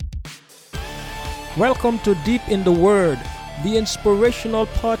Welcome to Deep in the Word, the inspirational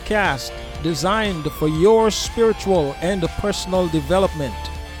podcast designed for your spiritual and personal development.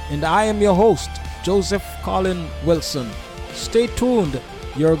 And I am your host, Joseph Colin Wilson. Stay tuned,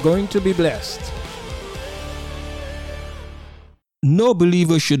 you're going to be blessed. No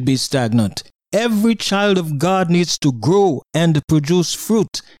believer should be stagnant. Every child of God needs to grow and produce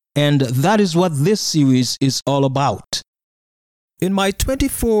fruit, and that is what this series is all about. In my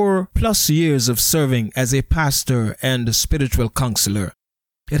 24 plus years of serving as a pastor and spiritual counselor,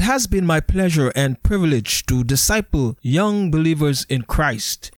 it has been my pleasure and privilege to disciple young believers in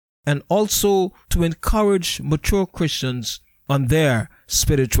Christ and also to encourage mature Christians on their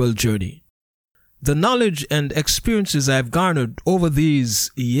spiritual journey. The knowledge and experiences I've garnered over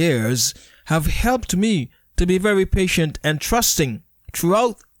these years have helped me to be very patient and trusting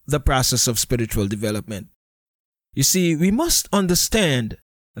throughout the process of spiritual development. You see, we must understand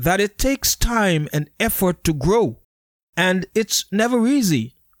that it takes time and effort to grow, and it's never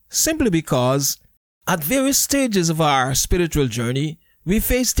easy, simply because at various stages of our spiritual journey, we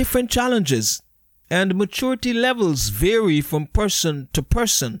face different challenges, and maturity levels vary from person to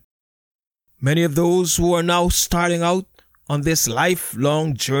person. Many of those who are now starting out on this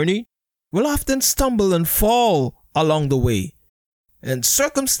lifelong journey will often stumble and fall along the way. And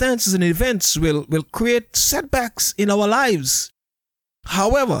circumstances and events will create setbacks in our lives.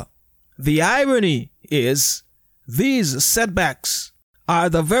 However, the irony is these setbacks are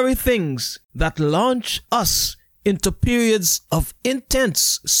the very things that launch us into periods of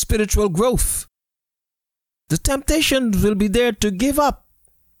intense spiritual growth. The temptation will be there to give up.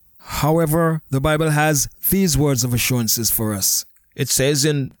 However, the Bible has these words of assurances for us. It says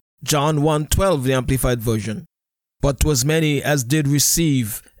in John 1:12, the Amplified Version, "But 'twas many as did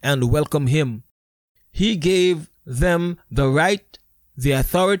receive and welcome him. He gave them the right, the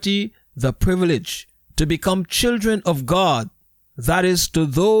authority, the privilege to become children of God. That is, to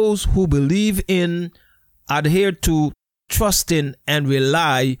those who believe in, adhere to, trust in, and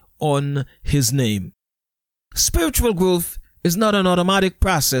rely on his name." Spiritual growth is not an automatic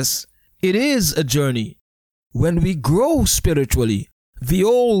process. It is a journey. When we grow spiritually, the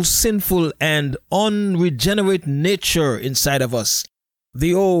old sinful and unregenerate nature inside of us,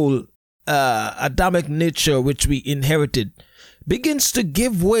 the old Adamic nature which we inherited, begins to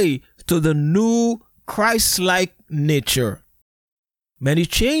give way to the new Christ-like nature. Many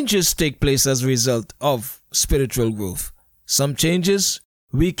changes take place as a result of spiritual growth. Some changes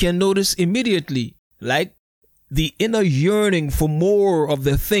we can notice immediately, like the inner yearning for more of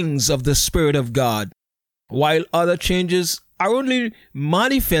the things of the Spirit of God, while other changes are only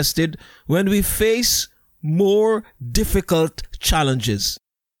manifested when we face more difficult challenges.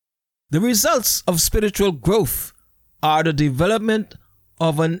 The results of spiritual growth are the development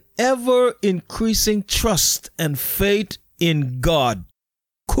of an ever-increasing trust and faith in God,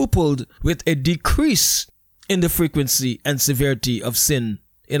 coupled with a decrease in the frequency and severity of sin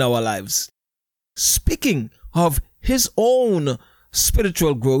in our lives. Speaking of his own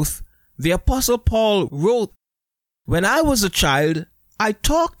spiritual growth, the Apostle Paul wrote, "When I was a child, I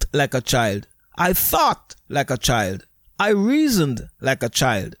talked like a child. I thought like a child. I reasoned like a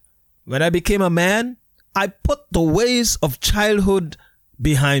child. When I became a man, I put the ways of childhood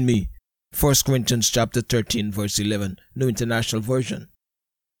behind me." 1 Corinthians chapter 13, verse 11, New International Version.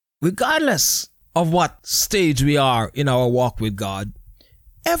 Regardless of what stage we are in our walk with God,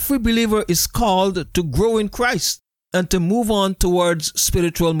 every believer is called to grow in Christ and to move on towards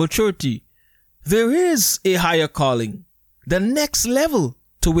spiritual maturity. There is a higher calling, the next level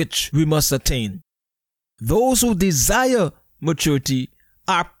to which we must attain. Those who desire maturity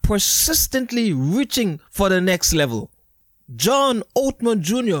are persistently reaching for the next level. John Oatman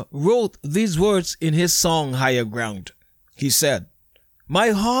Jr. wrote these words in his song Higher Ground. He said, "My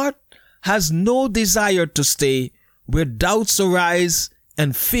heart has no desire to stay where doubts arise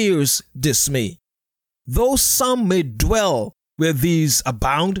and fears dismay. Though some may dwell where these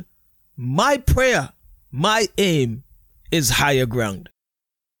abound, my prayer, my aim is higher ground."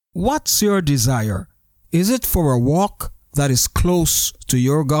 What's your desire? Is it for a walk that is close to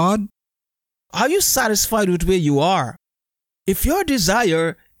your God? Are you satisfied with where you are? If your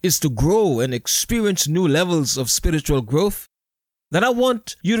desire is to grow and experience new levels of spiritual growth, then I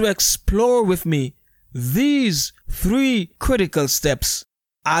want you to explore with me these 3 critical steps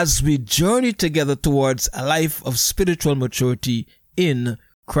as we journey together towards a life of spiritual maturity in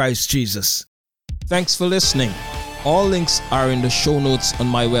Christ Jesus. Thanks for listening. All links are in the show notes on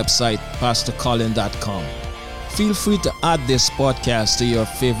my website, pastorcolin.com. Feel free to add this podcast to your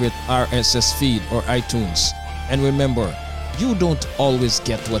favorite RSS feed or iTunes. And remember, you don't always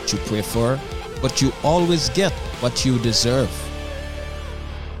get what you pray for, but you always get what you deserve.